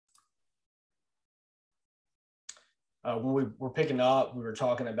when we were picking up, we were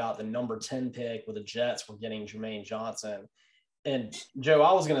talking about the number 10 pick with the Jets were getting Jermaine Johnson. And Joe,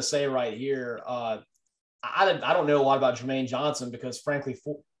 I was going to say right here, I don't know a lot about Jermaine Johnson because, frankly,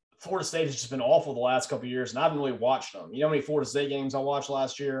 Florida State has just been awful the last couple of years, and I haven't really watched them. You know how many Florida State games I watched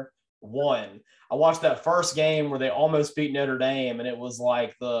last year? One. I watched that first game where they almost beat Notre Dame, and it was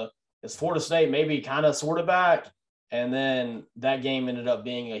like is Florida State maybe kind of sort of back? And then that game ended up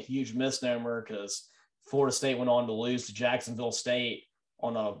being a huge misnomer because Florida State went on to lose to Jacksonville State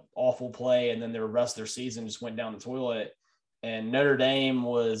on an awful play, and then the rest of their season just went down the toilet. And Notre Dame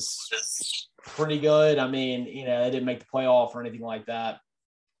was pretty good. I mean, they didn't make the playoff or anything like that.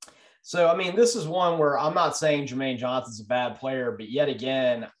 So, I mean, this is one where I'm not saying Jermaine Johnson's a bad player, but yet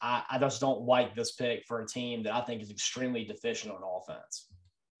again, I just don't like this pick for a team that I think is extremely deficient on offense.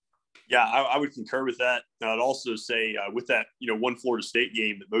 Yeah, I would concur with that. I'd also say with that, one Florida State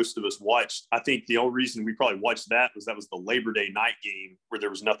game that most of us watched, I think the only reason we probably watched that was the Labor Day night game where there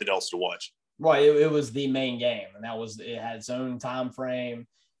was nothing else to watch. Right. It was the main game, and it had its own time frame.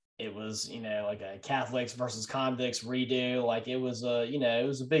 It was, like a Catholics versus convicts redo. Like it was it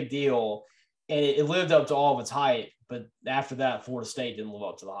was a big deal, and it lived up to all of its hype. But after that, Florida State didn't live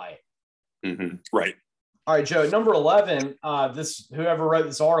up to the hype. Mm-hmm. Right. All right, Joe, number 11, whoever wrote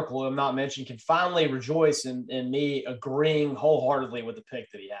this article I'm not mentioned can finally rejoice in me agreeing wholeheartedly with the pick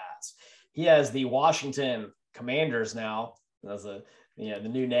that he has. He has the Washington Commanders now. That's the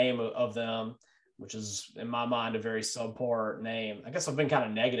new name of them, which is, in my mind, a very subpar name. I guess I've been kind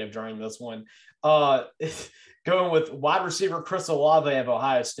of negative during this one. Going with wide receiver Chris Olave of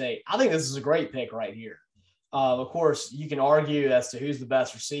Ohio State. I think this is a great pick right here. Of course, you can argue as to who's the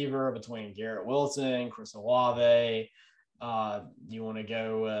best receiver between Garrett Wilson, Chris Olave. You want to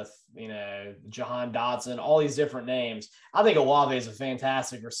go with, Jahan Dotson, all these different names. I think Olave is a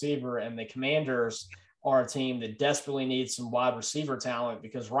fantastic receiver, and the Commanders are a team that desperately needs some wide receiver talent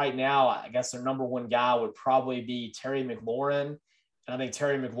because right now, I guess their number one guy would probably be Terry McLaurin. And I think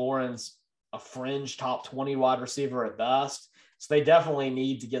Terry McLaurin's a fringe top 20 wide receiver at best. So they definitely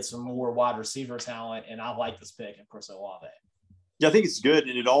need to get some more wide receiver talent, and I like this pick of Chris Olave. Yeah, I think it's good,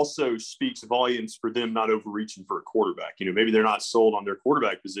 and it also speaks volumes for them not overreaching for a quarterback. Maybe they're not sold on their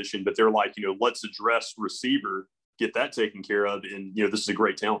quarterback position, but they're like, let's address receiver, get that taken care of, and, this is a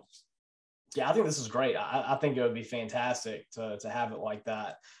great talent. Yeah, I think this is great. I think it would be fantastic to have it like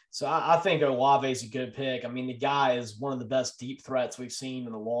that. So I think Olave is a good pick. I mean, the guy is one of the best deep threats we've seen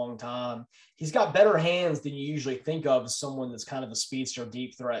in a long time. He's got better hands than you usually think of as someone that's kind of a speedster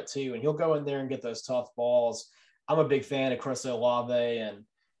deep threat too. And he'll go in there and get those tough balls. I'm a big fan of Chris Olave, and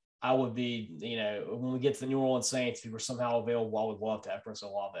I would be, when we get to the New Orleans Saints, if he were somehow available, I would love to have Chris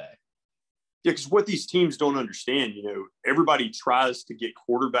Olave. Yeah, because what these teams don't understand, everybody tries to get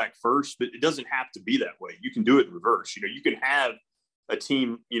quarterback first, but it doesn't have to be that way. You can do it in reverse. You can have a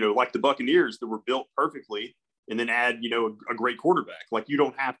team, like the Buccaneers that were built perfectly and then add, a great quarterback. Like you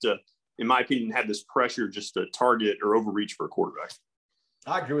don't have to, in my opinion, have this pressure just to target or overreach for a quarterback.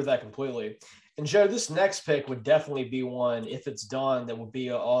 I agree with that completely. And Joe, this next pick would definitely be one, if it's done, that would be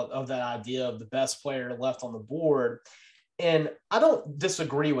of that idea of the best player left on the board. And I don't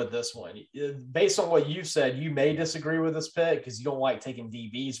disagree with this one. Based on what you said, you may disagree with this pick because you don't like taking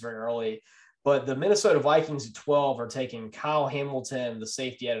DBs very early. But the Minnesota Vikings at 12 are taking Kyle Hamilton, the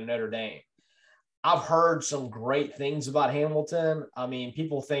safety out of Notre Dame. I've heard some great things about Hamilton. I mean,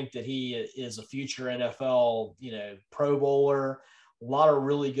 people think that he is a future NFL, Pro Bowler. A lot of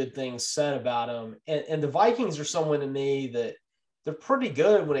really good things said about him. And the Vikings are someone to me that they're pretty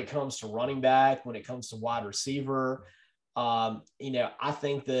good when it comes to running back, when it comes to wide receiver. I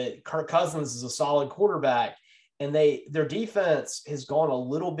think that Kirk Cousins is a solid quarterback, and their defense has gone a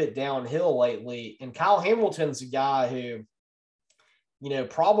little bit downhill lately. And Kyle Hamilton's a guy who,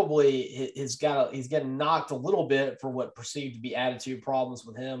 probably he's getting knocked a little bit for what perceived to be attitude problems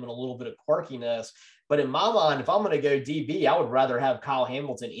with him and a little bit of quirkiness. But in my mind, if I'm going to go DB, I would rather have Kyle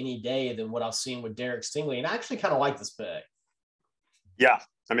Hamilton any day than what I've seen with Derek Stingley. And I actually kind of like this pick. Yeah.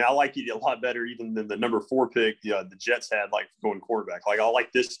 I mean, I like it a lot better even than the number 4 pick the Jets had, like going quarterback. Like I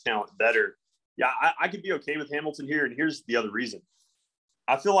like this talent better. Yeah, I could be okay with Hamilton here. And here's the other reason.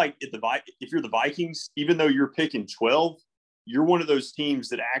 I feel like if you're the Vikings, even though you're picking 12, you're one of those teams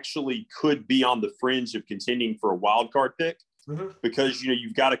that actually could be on the fringe of contending for a wild card pick because,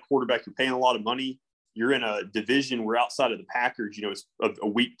 you've got a quarterback, you're paying a lot of money. You're in a division where outside of the Packers, it's a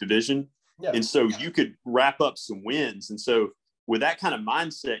weak division. Yeah. And so you could wrap up some wins. And so with that kind of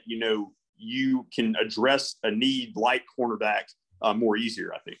mindset, you can address a need like cornerback more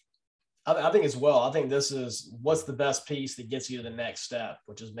easier, I think. I think as well. I think this is what's the best piece that gets you to the next step,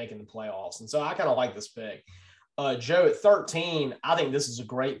 which is making the playoffs. And so I kind of like this pick. Joe, at 13, I think this is a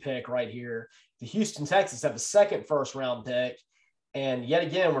great pick right here. The Houston Texans have the second first-round pick. And yet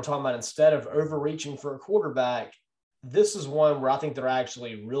again, we're talking about instead of overreaching for a quarterback, this is one where I think they're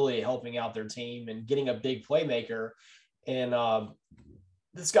actually really helping out their team and getting a big playmaker. And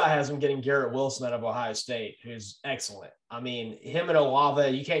this guy has them getting Garrett Wilson out of Ohio State, who's excellent. I mean, him and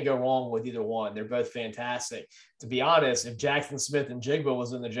Olave, you can't go wrong with either one. They're both fantastic. To be honest, if Jackson Smith and Jigba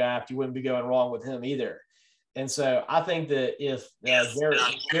was in the draft, you wouldn't be going wrong with him either. And so I think that if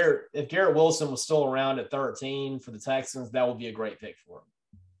Garrett Wilson was still around at 13 for the Texans, that would be a great pick for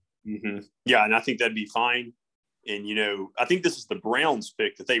him. Mm-hmm. Yeah, and I think that'd be fine. And, I think this is the Browns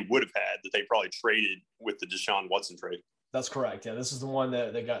pick that they would have had that they probably traded with the Deshaun Watson trade. That's correct. Yeah, this is the one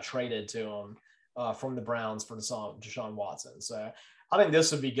that got traded to him from the Browns for Deshaun Watson. So I think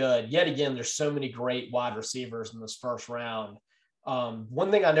this would be good. Yet again, there's so many great wide receivers in this first round.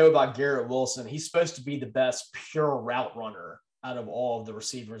 One thing I know about Garrett Wilson, he's supposed to be the best pure route runner out of all of the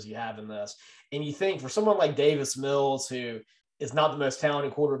receivers you have in this. And you think for someone like Davis Mills, who is not the most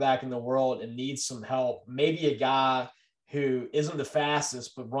talented quarterback in the world and needs some help, maybe a guy who isn't the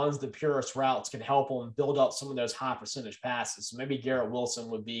fastest but runs the purest routes can help him build up some of those high percentage passes. So maybe Garrett Wilson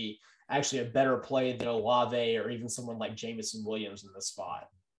would be actually a better play than Olave or even someone like Jameson Williams in this spot.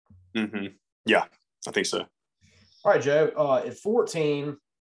 Mm-hmm. Yeah, I think so. All right, Joe, at 14,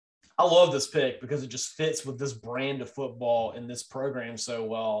 I love this pick because it just fits with this brand of football and this program so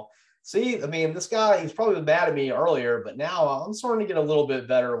well. See, I mean, this guy, he's probably been mad at me earlier, but now I'm starting to get a little bit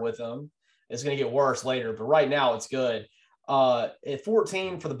better with him. It's going to get worse later, but right now it's good. At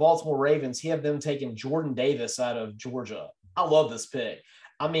 14 for the Baltimore Ravens, he had them taking Jordan Davis out of Georgia. I love this pick.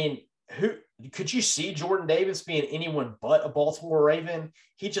 I mean, who could you see Jordan Davis being anyone but a Baltimore Raven?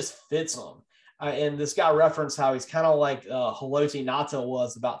 He just fits them. And this guy referenced how he's kind of like Haloti Ngata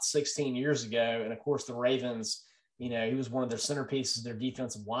was about 16 years ago. And of course, the Ravens, he was one of their centerpieces of their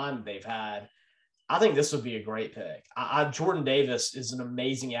defensive line that they've had. I think this would be a great pick. Jordan Davis is an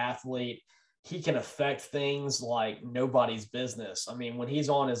amazing athlete. He can affect things like nobody's business. I mean, when he's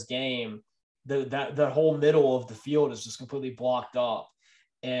on his game, the whole middle of the field is just completely blocked up.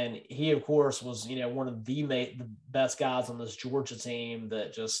 And he, of course, was, one of the best guys on this Georgia team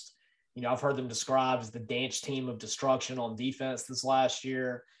that just, I've heard them described as the dance team of destruction on defense this last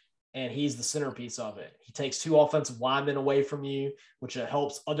year. And he's the centerpiece of it. He takes two offensive linemen away from you, which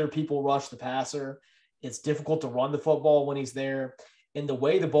helps other people rush the passer. It's difficult to run the football when he's there. And the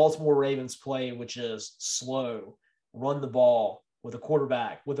way the Baltimore Ravens play, which is slow, run the ball with a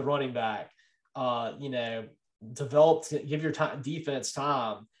quarterback, with a running back, develop, give your defense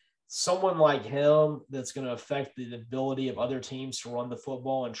time. Someone like him that's going to affect the ability of other teams to run the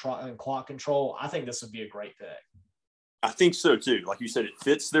football and clock control, I think this would be a great pick. I think so too. Like you said, it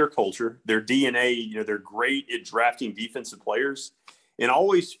fits their culture, their DNA. They're great at drafting defensive players. And I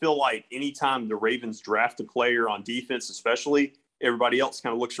always feel like anytime the Ravens draft a player on defense, especially, everybody else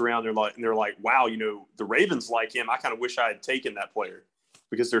kind of looks around. They're like, wow, the Ravens like him. I kind of wish I had taken that player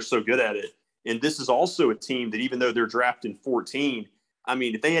because they're so good at it. And this is also a team that even though they're drafting 14, I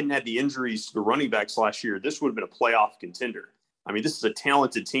mean, if they hadn't had the injuries to the running backs last year, this would have been a playoff contender. I mean, this is a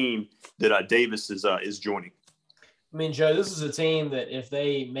talented team that Davis is joining. I mean, Joe, this is a team that if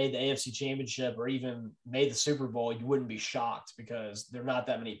they made the AFC Championship or even made the Super Bowl, you wouldn't be shocked because they're not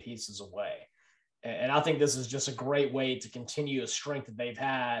that many pieces away. And I think this is just a great way to continue a strength that they've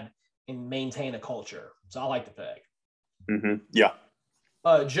had and maintain a culture. So I like the pick. Mm-hmm. Yeah.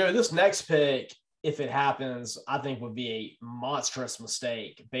 Joe, this next pick, if it happens, I think would be a monstrous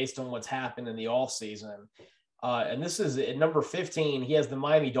mistake based on what's happened in the offseason. And this is at number 15. He has the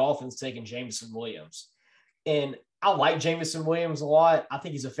Miami Dolphins taking Jameson Williams. And I like Jameson Williams a lot. I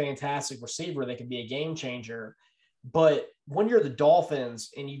think he's a fantastic receiver that can be a game changer. But when you're the Dolphins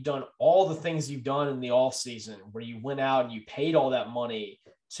and you've done all the things you've done in the offseason where you went out and you paid all that money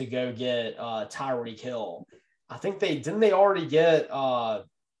to go get Tyreek Hill, I think they already get it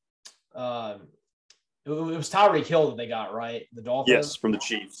was Tyreek Hill that they got, right? The Dolphins? Yes, from the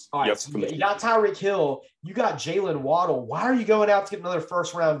Chiefs. All right, yep, so you got Tyreek Hill. You got Jalen Waddle. Why are you going out to get another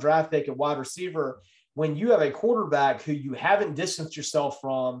first-round draft pick at wide receiver when you have a quarterback who you haven't distanced yourself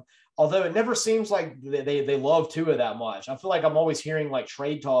from, although it never seems like they love Tua that much. I feel like I'm always hearing like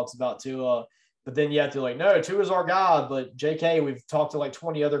trade talks about Tua, but then you have to no, Tua's our guy, but JK, we've talked to like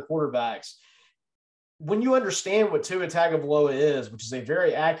 20 other quarterbacks. When you understand what Tua Tagovailoa is, which is a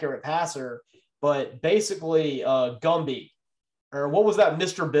very accurate passer, but basically Gumby, or what was that,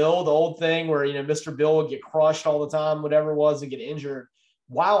 Mr. Bill, the old thing where, Mr. Bill would get crushed all the time, whatever it was, and get injured.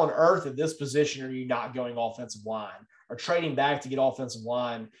 Why on earth at this position are you not going offensive line or trading back to get offensive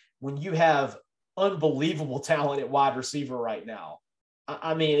line when you have unbelievable talent at wide receiver right now.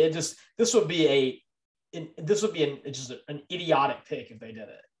 I mean, this would be just an idiotic pick if they did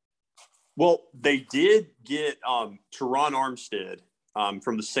it. Well, they did get Teron Armstead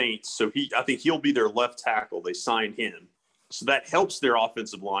from the Saints, so I think he'll be their left tackle. They signed him, so that helps their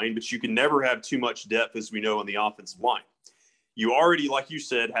offensive line. But you can never have too much depth, as we know, on the offensive line. You already, like you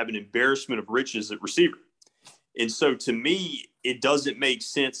said, have an embarrassment of riches at receiver, and so to me, it doesn't make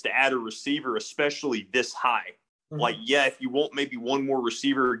sense to add a receiver, especially this high. Mm-hmm. Like, yeah, if you want maybe one more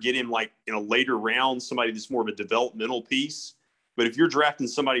receiver, get him like in a later round, somebody that's more of a developmental piece. But if you're drafting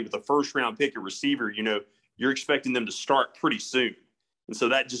somebody with a first-round pick at receiver, you're expecting them to start pretty soon. And so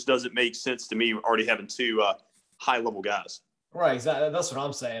that just doesn't make sense to me, already having two high-level guys. Right, exactly. That's what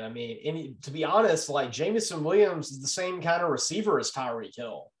I'm saying. I mean, to be honest, like Jameson Williams is the same kind of receiver as Tyreek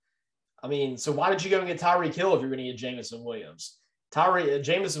Hill. I mean, so why did you go and get Tyreek Hill if you're going to get Jameson Williams?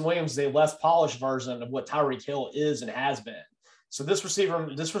 Jameson Williams is a less polished version of what Tyreek Hill is and has been. So this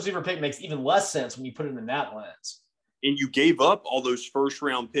receiver pick makes even less sense when you put it in that lens. And you gave up all those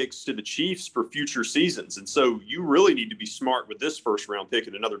first-round picks to the Chiefs for future seasons. And so you really need to be smart with this first-round pick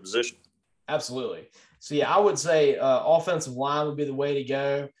at another position. Absolutely. So, yeah, I would say offensive line would be the way to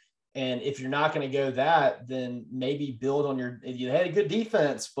go. And if you're not going to go that, then maybe build on you had a good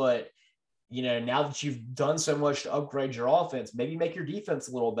defense, but, now that you've done so much to upgrade your offense, maybe make your defense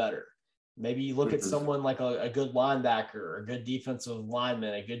a little better. Maybe you look at someone like a good linebacker, a good defensive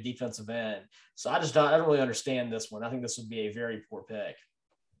lineman, a good defensive end. So I don't really understand this one. I think this would be a very poor pick.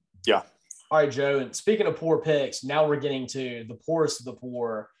 Yeah. All right, Joe. And speaking of poor picks, now we're getting to the poorest of the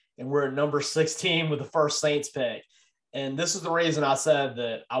poor, and we're at number 16 with the first Saints pick. And this is the reason I said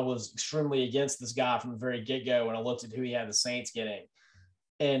that I was extremely against this guy from the very get-go when I looked at who he had the Saints getting.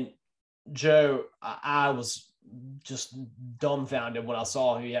 And Joe, I was just dumbfounded when I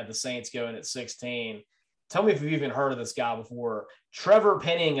saw who he had the Saints going at 16. Tell me if you've even heard of this guy before. Trevor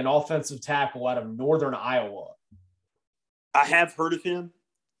Penning, an offensive tackle out of Northern Iowa. I have heard of him,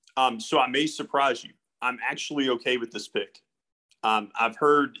 so I may surprise you. I'm actually okay with this pick. I've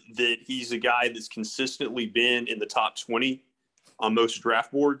heard that he's a guy that's consistently been in the top 20 on most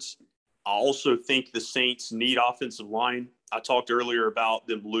draft boards. I also think the Saints need offensive line. I talked earlier about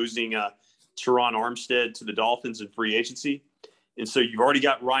them losing Teron Armstead to the Dolphins in free agency. And so you've already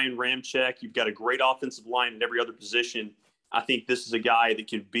got Ryan Ramczyk. You've got a great offensive line in every other position. I think this is a guy that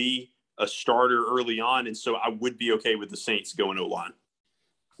can be a starter early on. And so I would be okay with the Saints going O-line.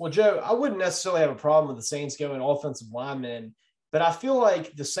 Well, Joe, I wouldn't necessarily have a problem with the Saints going offensive linemen, but I feel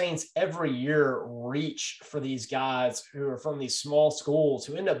like the Saints every year reach for these guys who are from these small schools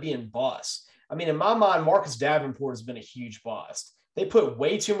who end up being busts. I mean, in my mind, Marcus Davenport has been a huge bust. They put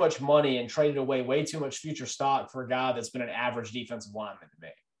way too much money and traded away way too much future stock for a guy that's been an average defensive lineman to me.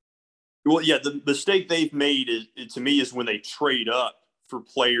 Well, yeah, the mistake they've made to me is when they trade up for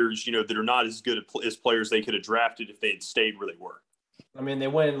players, that are not as good as players they could have drafted if they had stayed where they were. I mean, they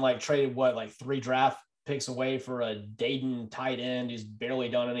went and traded 3 draft picks away for a Dayton tight end who's barely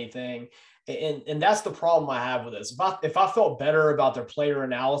done anything. And that's the problem I have with this. If I felt better about their player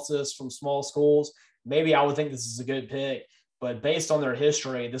analysis from small schools, maybe I would think this is a good pick. But based on their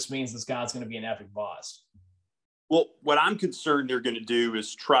history, this means this guy's going to be an epic bust. Well, what I'm concerned they're going to do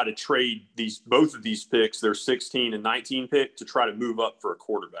is try to trade both of these picks, their 16 and 19 pick, to try to move up for a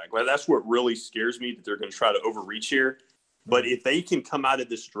quarterback. Like, that's what really scares me, that they're going to try to overreach here. But if they can come out of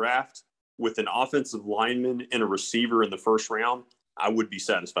this draft with an offensive lineman and a receiver in the first round, I would be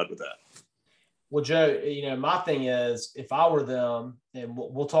satisfied with that. Well, Joe, my thing is, if I were them, and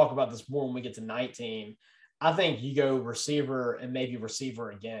we'll talk about this more when we get to 19, I think you go receiver and maybe receiver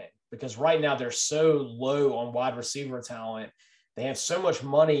again, because right now they're so low on wide receiver talent. They have so much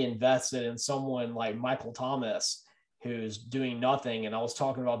money invested in someone like Michael Thomas, who's doing nothing. And I was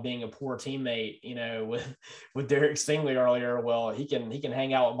talking about being a poor teammate, with Derek Stingley earlier. Well, he can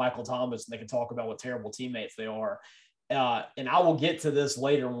hang out with Michael Thomas and they can talk about what terrible teammates they are. And I will get to this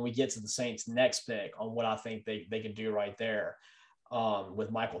later when we get to the Saints' next pick on what I think they can do right there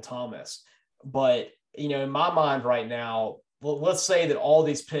with Michael Thomas. But, in my mind right now, let's say that all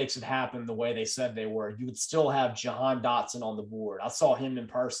these picks had happened the way they said they were. You would still have Jahan Dotson on the board. I saw him in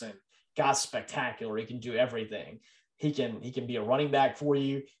person. Guy's spectacular. He can do everything. He can be a running back for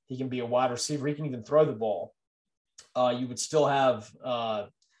you. He can be a wide receiver. He can even throw the ball. You would still have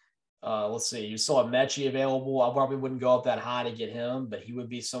let's see, you still have Mechie available. I probably wouldn't go up that high to get him, but he would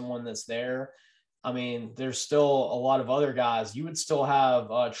be someone that's there. I mean, there's still a lot of other guys. You would still have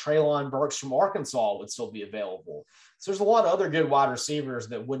Treylon Burks from Arkansas would still be available. So there's a lot of other good wide receivers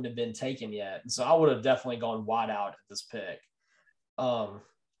that wouldn't have been taken yet. And so I would have definitely gone wide out at this pick.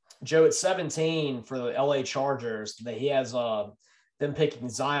 Joe, at 17 for the LA Chargers, that he has them picking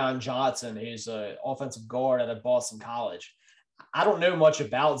Zion Johnson, who's an offensive guard at Boston College. I don't know much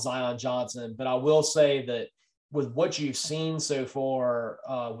about Zion Johnson, but I will say that with what you've seen so far,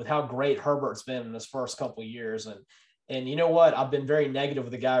 with how great Herbert's been in his first couple of years, and you know what? I've been very negative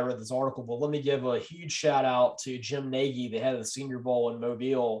with the guy who wrote this article, but let me give a huge shout out to Jim Nagy, the head of the Senior Bowl in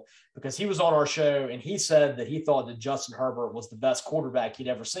Mobile, because he was on our show and he said that he thought that Justin Herbert was the best quarterback he'd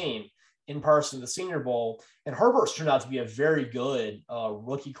ever seen in person at the Senior Bowl. And Herbert's turned out to be a very good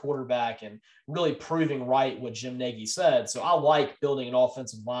rookie quarterback and really proving right what Jim Nagy said. So I like building an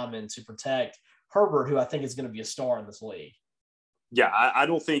offensive lineman to protect Herbert, who I think is going to be a star in this league. Yeah, I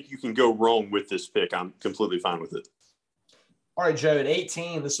don't think you can go wrong with this pick. I'm completely fine with it. All right, Joe, at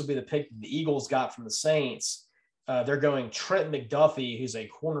 18, this will be the pick that the Eagles got from the Saints. They're going Trent McDuffie, who's a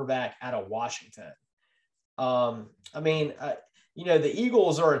cornerback out of Washington. The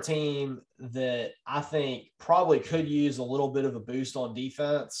Eagles are a team that I think probably could use a little bit of a boost on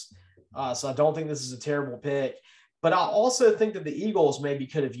defense. So I don't think this is a terrible pick. But I also think that the Eagles maybe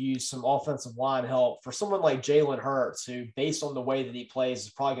could have used some offensive line help for someone like Jalen Hurts, who, based on the way that he plays, is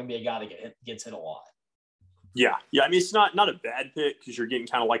probably going to be a guy that gets hit a lot. Yeah. I mean, it's not a bad pick because you're getting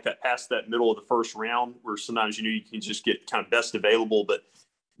kind of like that past that middle of the first round where sometimes, you can just get kind of best available. But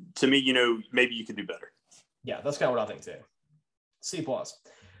to me, maybe you could do better. Yeah, that's kind of what I think too. C+. All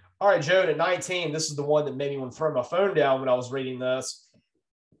right, Joe, at 19, this is the one that made me want to throw my phone down when I was reading this.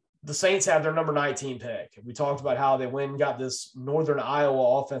 The Saints have their number 19 pick. We talked about how they went and got this Northern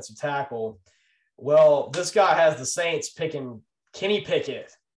Iowa offensive tackle. Well, this guy has the Saints picking Kenny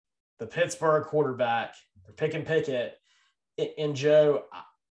Pickett, the Pittsburgh quarterback. They're picking Pickett. And Joe,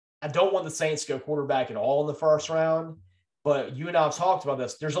 I don't want the Saints to go quarterback at all in the first round, but you and I have talked about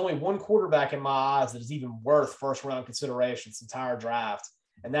this. There's only one quarterback in my eyes that is even worth first round consideration this entire draft,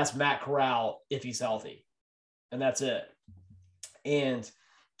 and that's Matt Corral if he's healthy. And that's it. And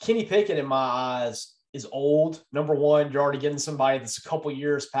Kenny Pickett, in my eyes, is old. Number one, you're already getting somebody that's a couple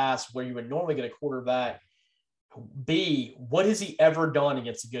years past where you would normally get a quarterback. B, what has he ever done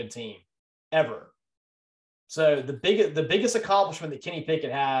against a good team? Ever. So the biggest accomplishment that Kenny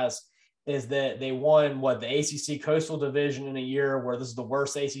Pickett has is that they won the ACC Coastal Division in a year where this is the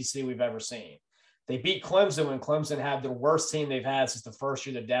worst ACC we've ever seen. They beat Clemson when Clemson had the worst team they've had since the first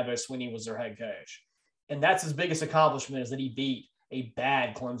year that Dabo Swinney was their head coach. And that's his biggest accomplishment, is that he beat a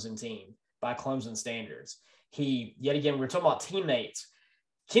bad Clemson team by Clemson standards. Yet again, we're talking about teammates.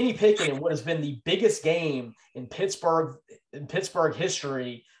 Kenny Pickett, in what has been the biggest game in Pittsburgh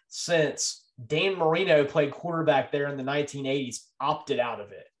history since Dan Marino played quarterback there in the 1980s, opted out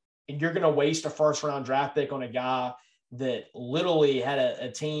of it. And you're going to waste a first-round draft pick on a guy that literally had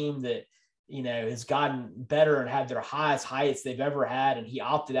a team that, has gotten better and had their highest heights they've ever had, and he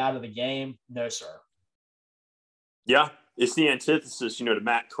opted out of the game? No, sir. Yeah, it's the antithesis, to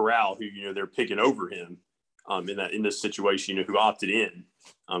Matt Corral, who, they're picking over him in this situation, who opted in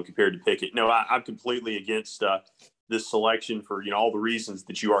compared to Pickett. No, I'm completely against this selection for, all the reasons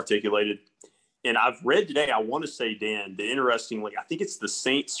that you articulated. And I've read today, I want to say, Dan, that interestingly, I think it's the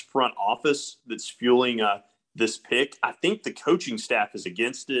Saints front office that's fueling this pick. I think the coaching staff is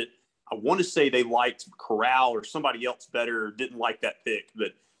against it. I want to say they liked Corral or somebody else better, or didn't like that pick.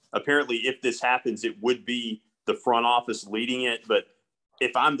 But apparently, if this happens, it would be the front office leading it. But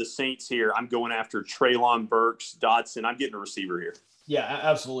if I'm the Saints here, I'm going after Treylon Burks, Dodson. I'm getting a receiver here. Yeah,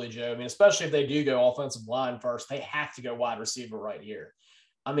 absolutely, Joe. I mean, especially if they do go offensive line first, they have to go wide receiver right here.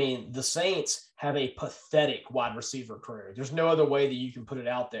 I mean, the Saints have a pathetic wide receiver career. There's no other way that you can put it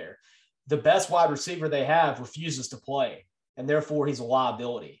out there. The best wide receiver they have refuses to play, and therefore he's a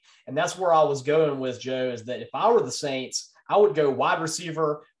liability. And that's where I was going with, Joe, is that if I were the Saints, I would go wide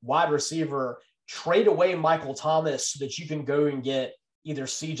receiver, trade away Michael Thomas so that you can go and get either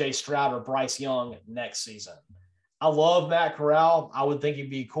CJ Stroud or Bryce Young next season. I love Matt Corral. I would think it'd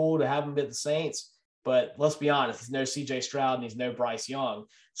be cool to have him at the Saints. But let's be honest, he's no CJ Stroud and he's no Bryce Young.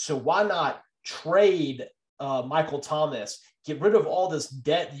 So why not trade Michael Thomas, get rid of all this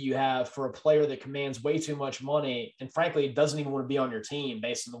debt that you have for a player that commands way too much money and frankly doesn't even want to be on your team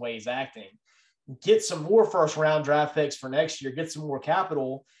based on the way he's acting. Get some more first-round draft picks for next year, get some more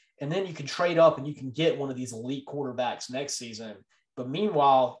capital, and then you can trade up and you can get one of these elite quarterbacks next season. But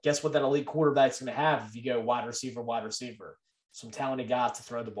meanwhile, guess what that elite quarterback's going to have if you go wide receiver, some talented guys to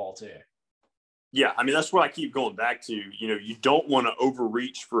throw the ball to. Yeah, I mean, that's what I keep going back to. You don't want to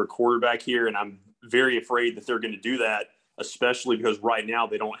overreach for a quarterback here, and I'm very afraid that they're going to do that, especially because right now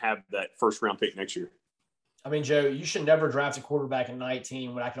they don't have that first-round pick next year. I mean, Joe, you should never draft a quarterback in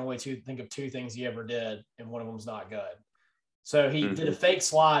 19 when I can only think of two things he ever did, and one of them's not good. So he did a fake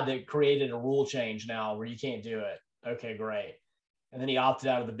slide that created a rule change now where you can't do it. Okay, great. And then he opted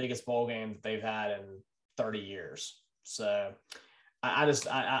out of the biggest bowl game that they've had in 30 years. So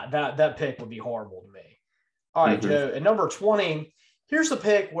that pick would be horrible to me. All right, Joe, at number 20, here's a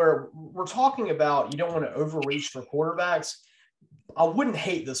pick where we're talking about you don't want to overreach for quarterbacks. I wouldn't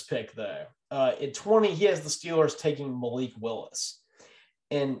hate this pick, though. At 20, he has the Steelers taking Malik Willis.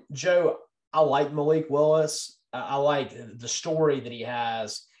 And, Joe, I like Malik Willis. I like the story that he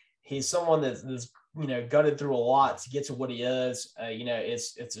has. He's someone that's gutted through a lot to get to what he is.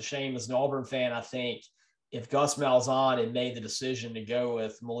 It's a shame as an Auburn fan. I think if Gus Malzahn had made the decision to go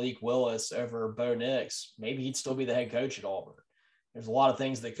with Malik Willis over Bo Nix, maybe he'd still be the head coach at Auburn. There's a lot of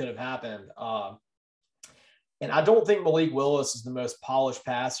things that could have happened. And I don't think Malik Willis is the most polished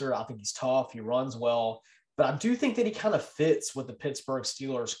passer. I think he's tough. He runs well. But I do think that he kind of fits with the Pittsburgh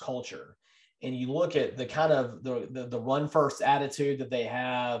Steelers culture. And you look at the kind of the run first attitude that they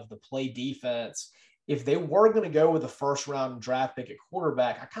have, the play defense. If they were going to go with a first round draft pick at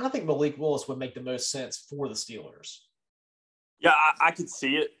quarterback, I kind of think Malik Willis would make the most sense for the Steelers. Yeah, I could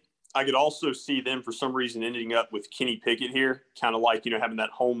see it. I could also see them for some reason ending up with Kenny Pickett here, kind of like, having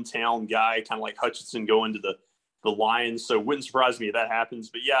that hometown guy, kind of like Hutchinson going to the Lions. So it wouldn't surprise me if that happens.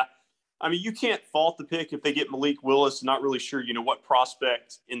 But yeah, I mean, you can't fault the pick if they get Malik Willis. Not really sure, what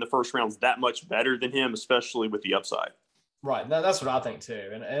prospect in the first round is that much better than him, especially with the upside. Right. That's what I think too.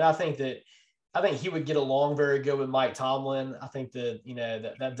 And I think he would get along very good with Mike Tomlin. I think that,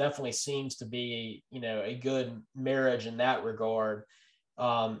 that definitely seems to be, a good marriage in that regard.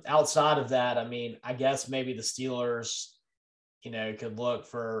 Outside of that, I mean, I guess maybe the Steelers, could look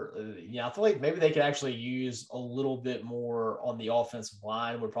for, I feel like maybe they could actually use a little bit more on the offensive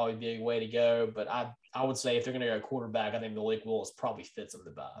line would probably be a way to go. But I would say if they're going to go quarterback, I think Malik Willis probably fits them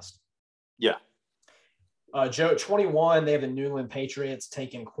the best. Yeah. Joe, at 21, they have the New England Patriots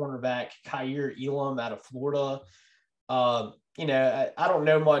taking cornerback Kaiir Elam out of Florida. I don't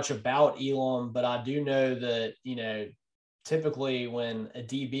know much about Elam, but I do know that, typically when a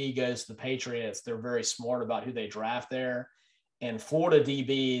DB goes to the Patriots, they're very smart about who they draft there. And Florida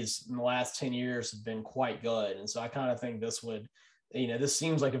DBs in the last 10 years have been quite good. And so I kind of think this would, this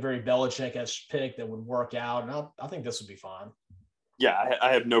seems like a very Belichick-esque pick that would work out. And I think this would be fine. Yeah,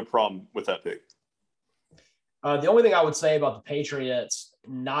 I have no problem with that pick. The only thing I would say about the Patriots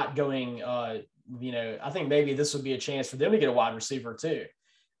not going, I think maybe this would be a chance for them to get a wide receiver too.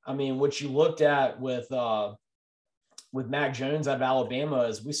 I mean, what you looked at with Mac Jones out of Alabama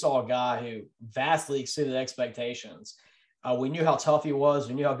is we saw a guy who vastly exceeded expectations. We knew how tough he was.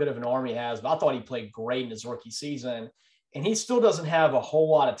 We knew how good of an arm he has, but I thought he played great in his rookie season. And he still doesn't have a whole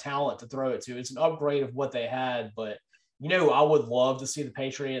lot of talent to throw it to. It's an upgrade of what they had, but I would love to see the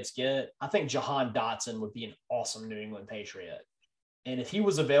Patriots get. I think Jahan Dotson would be an awesome New England Patriot. And if he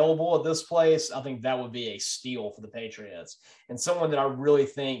was available at this place, I think that would be a steal for the Patriots. And someone that I really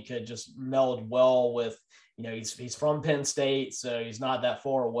think could just meld well with, he's from Penn State, so he's not that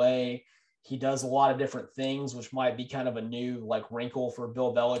far away. He does a lot of different things, which might be kind of a new wrinkle for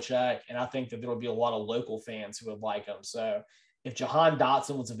Bill Belichick. And I think that there would be a lot of local fans who would like him. So if Jahan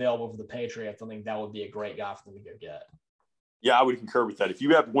Dotson was available for the Patriots, I think that would be a great guy for them to go get. Yeah, I would concur with that. If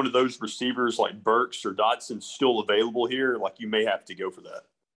you have one of those receivers like Burks or Dotson still available here, you may have to go for that.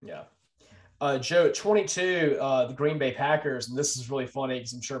 Yeah. Joe, at 22, the Green Bay Packers, and this is really funny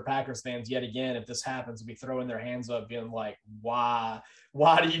because I'm sure Packers fans, yet again, if this happens, will be throwing their hands up being like, why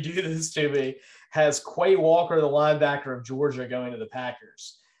do you do this to me? Has Quay Walker, the linebacker of Georgia, going to the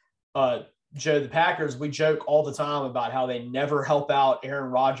Packers. Joe, the Packers, we joke all the time about how they never help out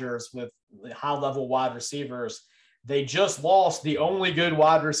Aaron Rodgers with high-level wide receivers. They just lost the only good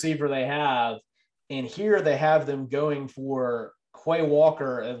wide receiver they have, and here they have them going for Quay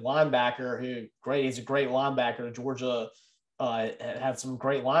Walker, a linebacker he's a great linebacker. Georgia had some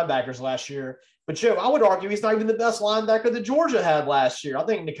great linebackers last year. But, Joe, I would argue he's not even the best linebacker that Georgia had last year. I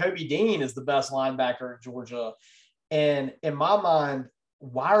think Nakobe Dean is the best linebacker at Georgia. And in my mind,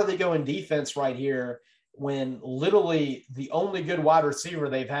 why are they going defense right here when literally the only good wide receiver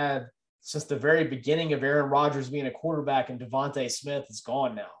they've had since the very beginning of Aaron Rodgers being a quarterback and Devontae Smith is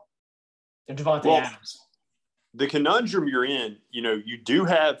gone now? And Devontae Adams. The conundrum you're in, you do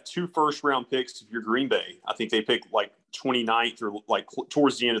have 2 first-round picks if you're Green Bay. I think they picked 29th or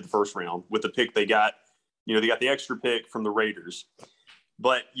towards the end of the first round with the pick they got. They got the extra pick from the Raiders.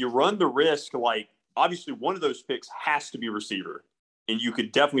 But you run the risk, obviously one of those picks has to be receiver, and you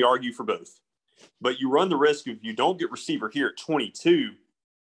could definitely argue for both. But you run the risk if you don't get receiver here at 22,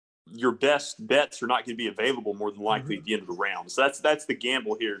 your best bets are not going to be available more than likely at the end of the round. So that's the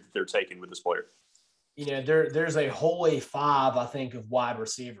gamble here that they're taking with this player. there's a wholly five, I think, of wide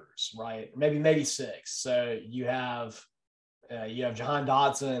receivers, right? Maybe six. So you have Jahan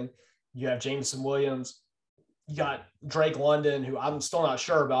Dotson, you have Jameson Williams, you got Drake London, who I'm still not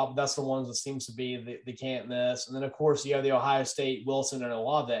sure about, but that's the ones that seems to be the can't miss. And then, of course, you have the Ohio State Wilson and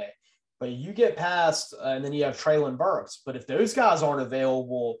Olave. But you get past, and then you have Traylon Burks. But if those guys aren't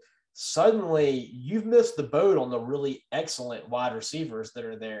available, suddenly you've missed the boat on the really excellent wide receivers that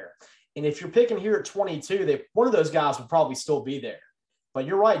are there. And if you're picking here at 22, one of those guys will probably still be there. But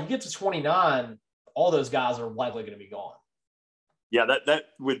you're right. You get to 29, all those guys are likely going to be gone. Yeah, that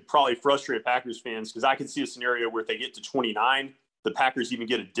would probably frustrate Packers fans because I can see a scenario where if they get to 29, the Packers even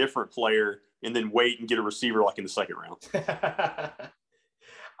get a different player and then wait and get a receiver like in the second round.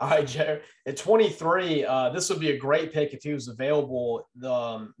 All right, Joe. At 23, this would be a great pick if he was available.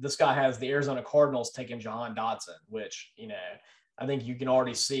 This guy has the Arizona Cardinals taking Jahan Dotson, which, I think you can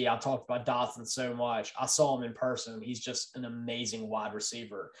already see. I talked about Dotson so much. I saw him in person. He's just an amazing wide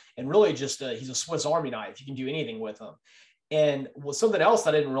receiver. And really just he's a Swiss Army knife. You can do anything with him. And something else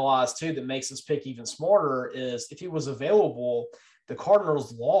I didn't realize, too, that makes this pick even smarter is if he was available, the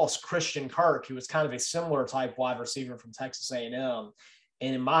Cardinals lost Christian Kirk, who was kind of a similar type wide receiver from Texas A&M.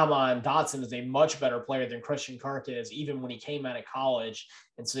 And in my mind, Dotson is a much better player than Christian Kirk is, even when he came out of college.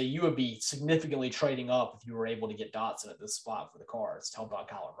 And so you would be significantly trading up if you were able to get Dotson at this spot for the Cards to help out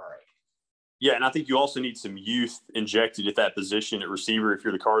Kyler Murray. Yeah, and I think you also need some youth injected at that position at receiver if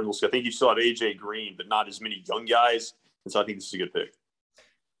you're the Cardinals. I think you still have A.J. Green, but not as many young guys. And so I think this is a good pick.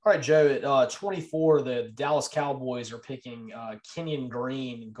 All right, Joe, at 24, the Dallas Cowboys are picking Kenyon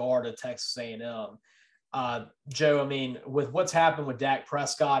Green, guard of Texas A&M. Joe, I mean, with what's happened with Dak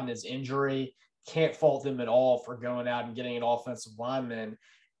Prescott and his injury, can't fault them at all for going out and getting an offensive lineman.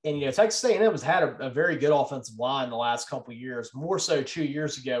 And, Texas A&M has had a very good offensive line the last couple of years, more so 2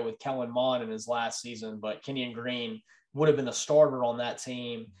 years ago with Kellen Mond in his last season, but Kenyon Green would have been a starter on that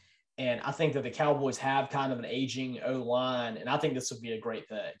team. And I think that the Cowboys have kind of an aging O-line, and I think this would be a great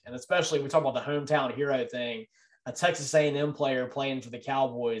pick. And especially we talk about the hometown hero thing, a Texas A&M player playing for the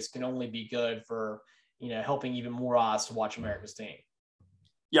Cowboys can only be good for, helping even more eyes to watch America's team.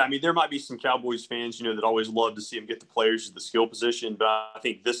 Yeah, I mean, there might be some Cowboys fans, that always love to see them get the players at the skill position, but I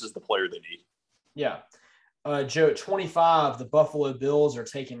think this is the player they need. Yeah. Joe, at 25, the Buffalo Bills are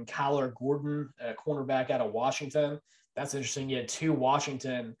taking Kyler Gordon, a cornerback out of Washington. That's interesting. You had two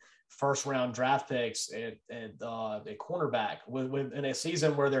Washington first-round draft picks at cornerback in a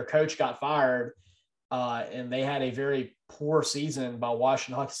season where their coach got fired, and they had a very poor season by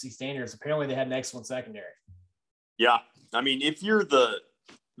Washington Huskies standards. Apparently, they had an excellent secondary. Yeah. I mean, if you're the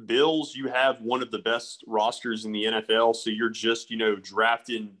Bills, you have one of the best rosters in the NFL, so you're just,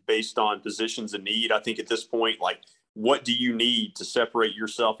 drafting based on positions of need. I think at this point, what do you need to separate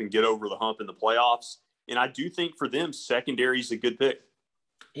yourself and get over the hump in the playoffs? And I do think for them, secondary is a good pick.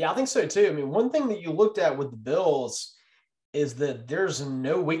 Yeah, I think so too. I mean, one thing that you looked at with the Bills is that there's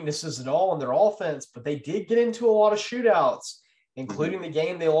no weaknesses at all in their offense, but they did get into a lot of shootouts, including the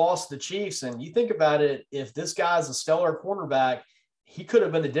game they lost to the Chiefs. And you think about it, if this guy's a stellar cornerback, he could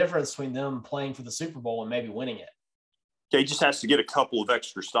have been the difference between them playing for the Super Bowl and maybe winning it. Yeah, he just has to get a couple of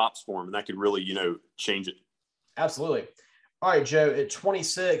extra stops for him, and that could really, change it. Absolutely. All right, Joe, at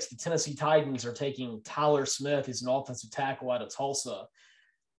 26, the Tennessee Titans are taking Tyler Smith. He's an offensive tackle out of Tulsa.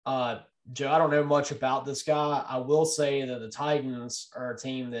 Joe, I don't know much about this guy. I will say that the Titans are a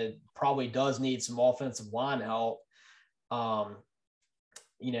team that probably does need some offensive line help. Tannehill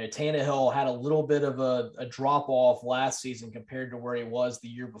had a little bit of a drop-off last season compared to where he was the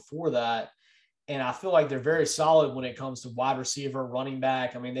year before that. And I feel like they're very solid when it comes to wide receiver, running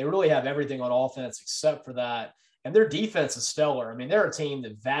back. I mean, they really have everything on offense except for that. And their defense is stellar. I mean, they're a team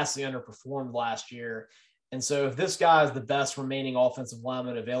that vastly underperformed last year. And so if this guy is the best remaining offensive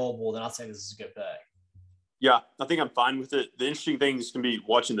lineman available, then I'll say this is a good pick. Yeah, I think I'm fine with it. The interesting thing is going to be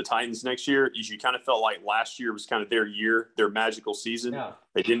watching the Titans next year is you kind of felt like last year was kind of their year, their magical season. Yeah.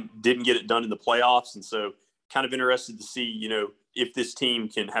 They didn't get it done in the playoffs. And so kind of interested to see, if this team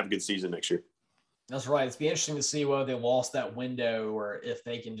can have a good season next year. That's right. It's be interesting to see whether they lost that window or if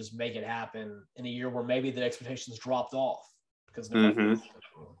they can just make it happen in a year where maybe the expectations dropped off because they're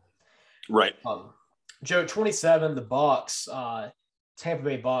right. Joe, 27, the Bucks, Tampa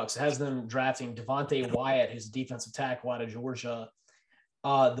Bay Bucks has them drafting Devontae Wyatt, who's a defensive tackle out of Georgia.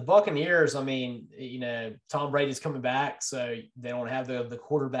 The Buccaneers, I mean, Tom Brady's coming back, so they don't have the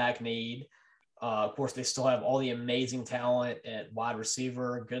quarterback need. Of course, they still have all the amazing talent at wide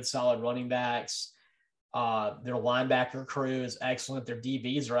receiver, good solid running backs. Their linebacker crew is excellent. Their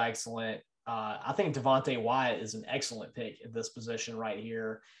DBs are excellent. I think Devontae Wyatt is an excellent pick at this position right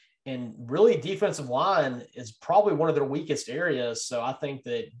here. And really, defensive line is probably one of their weakest areas. So I think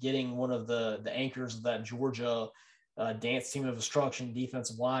that getting one of the anchors of that Georgia dance team of destruction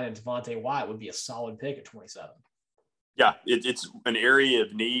defensive line and Devontae White would be a solid pick at 27. Yeah, it's an area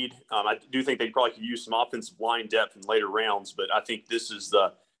of need. I do think they probably could use some offensive line depth in later rounds, but I think this is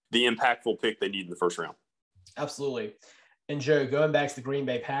the impactful pick they need in the first round. Absolutely. And Joe, going back to the Green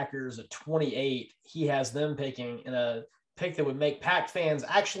Bay Packers at 28, he has them picking in a pick that would make Pack fans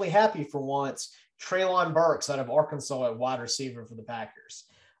actually happy for once. Treylon Burks out of Arkansas at wide receiver for the Packers.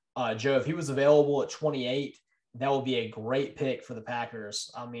 Joe, if he was available at 28, that would be a great pick for the Packers.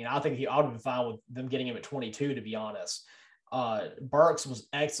 I mean, I think I would be fine with them getting him at 22, to be honest. Burks was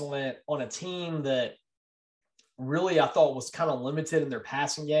excellent on a team that really I thought was kind of limited in their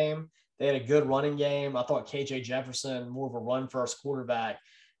passing game. They had a good running game. I thought KJ Jefferson, more of a run-first quarterback.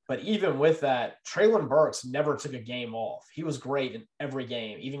 But even with that, Treylon Burks never took a game off. He was great in every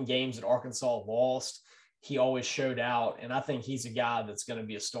game, even games that Arkansas lost. He always showed out, and I think he's a guy that's going to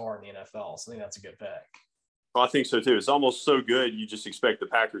be a star in the NFL. So I think that's a good pick. Well, I think so too. It's almost so good you just expect the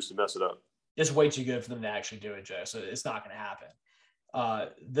Packers to mess it up. It's way too good for them to actually do it, Joe. So it's not going to happen.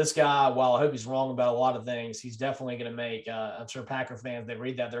 This guy, while I hope he's wrong about a lot of things, he's definitely going to make, I'm sure Packer fans, they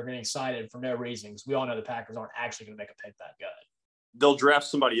read that, they're getting excited for no reason because we all know the Packers aren't actually going to make a pick that good. They'll draft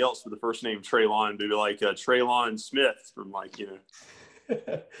somebody else with the first name Treylon, maybe like Treylon Smith from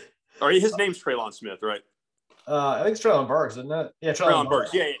or his name's Treylon Smith, right? I think it's Treylon Burks, isn't it? Yeah, Treylon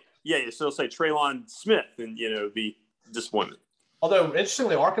Burks. Yeah. So they'll say Treylon Smith and, be disappointed. Although,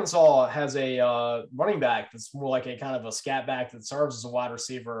 interestingly, Arkansas has a running back that's more like a kind of a scat back that serves as a wide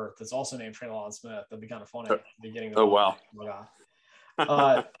receiver that's also named Treylon Smith. That'd be kind of funny. Wow.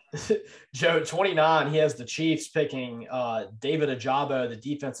 Joe, 29, he has the Chiefs picking David Ajabo, the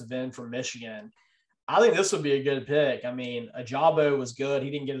defensive end from Michigan. I think this would be a good pick. I mean, Ajabo was good. He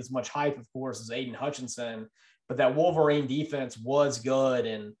didn't get as much hype, of course, as Aiden Hutchinson, but that Wolverine defense was good,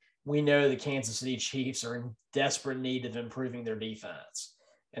 and we know the Kansas City Chiefs are in desperate need of improving their defense.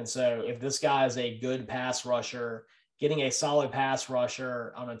 And so if this guy is a good pass rusher, getting a solid pass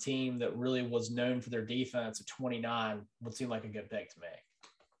rusher on a team that really was known for their defense at 29 would seem like a good pick to me.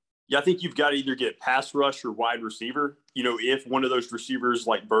 Yeah, I think you've got to either get pass rush or wide receiver. If one of those receivers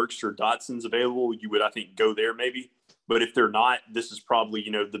like Burks or Dotson's available, you would, I think, go there maybe. But if they're not, this is probably,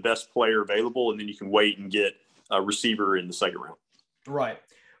 the best player available, and then you can wait and get a receiver in the second round. Right.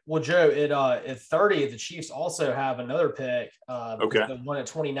 Well, Joe, at 30, the Chiefs also have another pick. Okay. The one at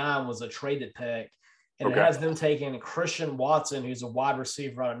 29 was a traded pick, and it has them taking Christian Watson, who's a wide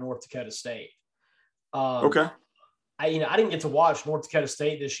receiver out of North Dakota State. Okay. I didn't get to watch North Dakota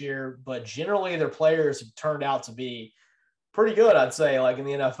State this year, but generally their players have turned out to be pretty good, I'd say, like in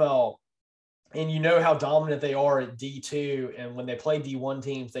the NFL. And you know how dominant they are at D2, and when they play D1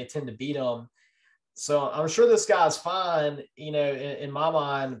 teams, they tend to beat them. So I'm sure this guy's fine. In my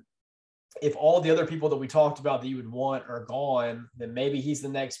mind, if all the other people that we talked about that you would want are gone, then maybe he's the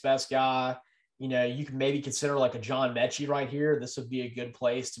next best guy. You can maybe consider like a John Mechie right here. This would be a good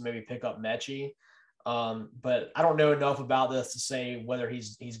place to maybe pick up Mechie. But I don't know enough about this to say whether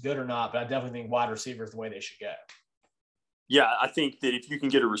he's good or not, but I definitely think wide receiver is the way they should go. Yeah, I think that if you can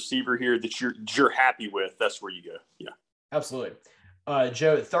get a receiver here that you're happy with, that's where you go. Yeah, absolutely.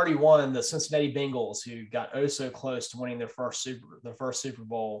 Joe, at 31, the Cincinnati Bengals, who got so close to winning their first Super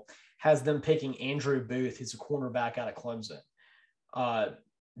Bowl, has them picking Andrew Booth, who's a cornerback out of Clemson.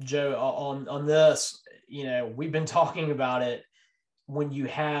 Joe, on this, we've been talking about it. When you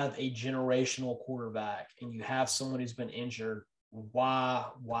have a generational quarterback and you have someone who's been injured, why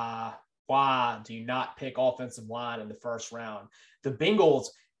do you not pick offensive line in the first round? The Bengals,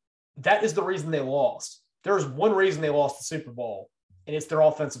 that is the reason they lost. There's one reason they lost the Super Bowl, and it's their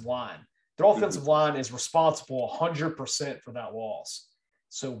offensive line. Their offensive line is responsible 100% for that loss.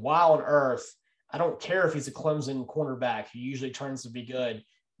 So why on earth, I don't care if he's a Clemson cornerback who usually turns to be good,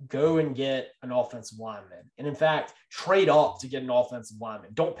 go and get an offensive lineman. And in fact, trade up to get an offensive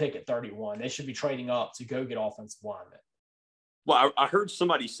lineman. Don't pick at 31. They should be trading up to go get offensive linemen. Well, I heard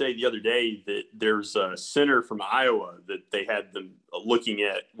somebody say the other day that there's a center from Iowa that they had them looking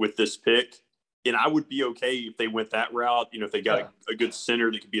at with this pick. And I would be okay if they went that route, if they got a good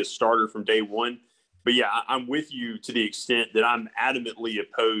center that could be a starter from day one. But yeah, I'm with you to the extent that I'm adamantly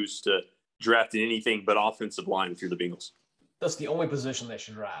opposed to drafting anything but offensive line if you're the Bengals. That's the only position they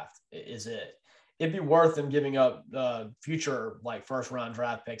should draft, is it. It'd be worth them giving up future first-round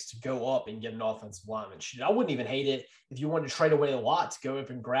draft picks to go up and get an offensive lineman. I wouldn't even hate it if you wanted to trade away a lot to go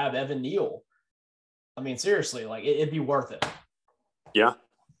up and grab Evan Neal. I mean, seriously, it'd be worth it. Yeah.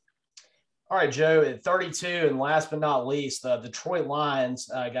 All right, Joe, at 32, and last but not least, the Detroit Lions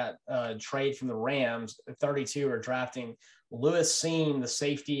got trade from the Rams. At 32 are drafting Lewis Cine, the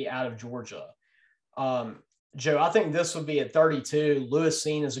safety out of Georgia. Joe, I think this would be at 32. Lewis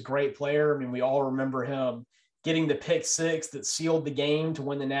Cine is a great player. I mean, we all remember him getting the pick six that sealed the game to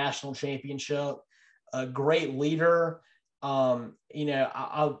win the national championship. A great leader. I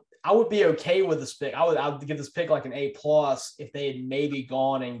would be okay with this pick. I would give this pick like an A plus if they had maybe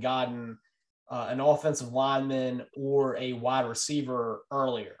gone and gotten an offensive lineman or a wide receiver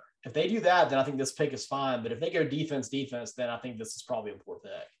earlier. If they do that, then I think this pick is fine. But if they go defense, then I think this is probably a poor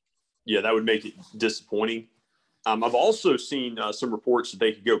pick. Yeah, that would make it disappointing. I've also seen some reports that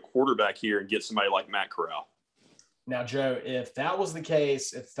they could go quarterback here and get somebody like Matt Corral. Now, Joe, if that was the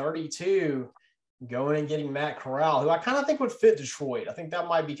case at 32, going and getting Matt Corral, who I kind of think would fit Detroit. I think that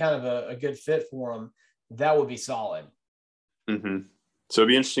might be kind of a good fit for him. That would be solid. Mm-hmm. So it'd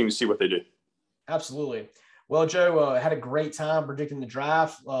be interesting to see what they do. Absolutely. Well, Joe, had a great time predicting the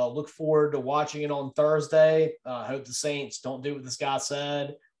draft. Look forward to watching it on Thursday. Hope the Saints don't do what this guy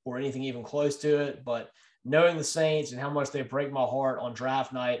said or anything even close to it. But knowing the Saints and how much they break my heart on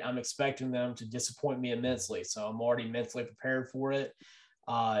draft night, I'm expecting them to disappoint me immensely. So I'm already mentally prepared for it.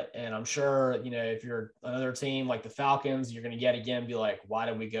 And I'm sure, if you're another team like the Falcons, you're going to yet again be like, why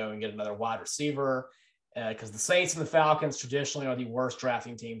did we go and get another wide receiver? Because the Saints and the Falcons traditionally are the worst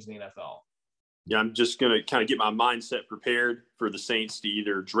drafting teams in the NFL. Yeah, I'm just going to kind of get my mindset prepared for the Saints to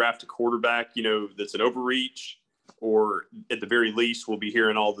either draft a quarterback, that's an overreach, or at the very least, we'll be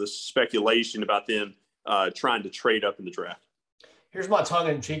hearing all this speculation about them trying to trade up in the draft. Here's my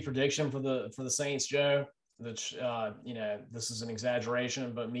tongue-in-cheek prediction for the Saints, Joe. Which, this is an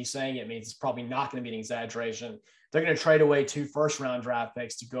exaggeration, but me saying it means it's probably not going to be an exaggeration. They're going to trade away 2 first-round draft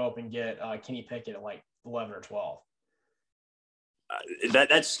picks to go up and get Kenny Pickett at like 11 or 12.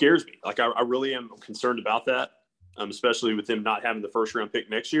 That scares me. Like, I really am concerned about that, especially with them not having the first-round pick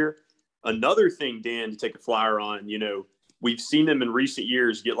next year. Another thing, Dan, to take a flyer on, we've seen them in recent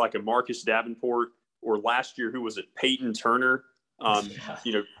years get like a Marcus Davenport, or last year, who was it, Peyton Turner,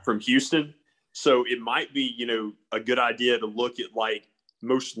 from Houston. So it might be, a good idea to look at like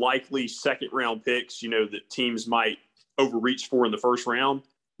most likely second round picks, that teams might overreach for in the first round.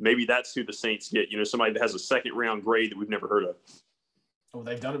 Maybe that's who the Saints get, somebody that has a second round grade that we've never heard of. Oh,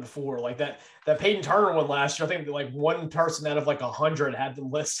 they've done it before. Like that Peyton Turner one last year, I think like one person out of like 100 had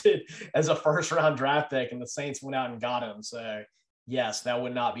them listed as a first round draft pick, and the Saints went out and got him. So yes, that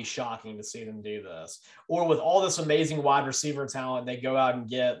would not be shocking to see them do this. Or with all this amazing wide receiver talent, they go out and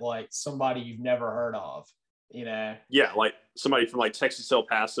get like somebody you've never heard of, Yeah, like somebody from like Texas El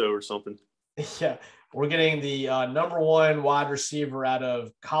Paso or something. Yeah, we're getting the number 1 wide receiver out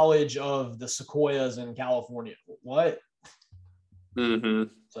of College of the Sequoias in California. What? Mm-hmm.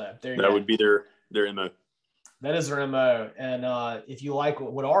 So that would be their MO. That is their MO. And if you like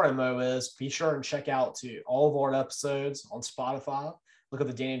what our MO is, be sure and check out all of our episodes on Spotify. Look at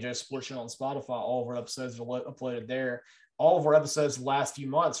the Danny and Joe Sports Channel on Spotify. All of our episodes are uploaded there. All of our episodes the last few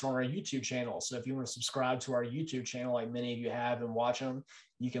months are on our YouTube channel. So if you want to subscribe to our YouTube channel, like many of you have, and watch them,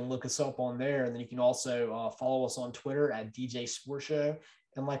 you can look us up on there. And then you can also follow us on Twitter at DJ Sports Show,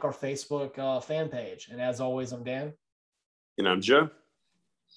 and like our Facebook fan page. And as always, I'm Dan. And I'm Joe.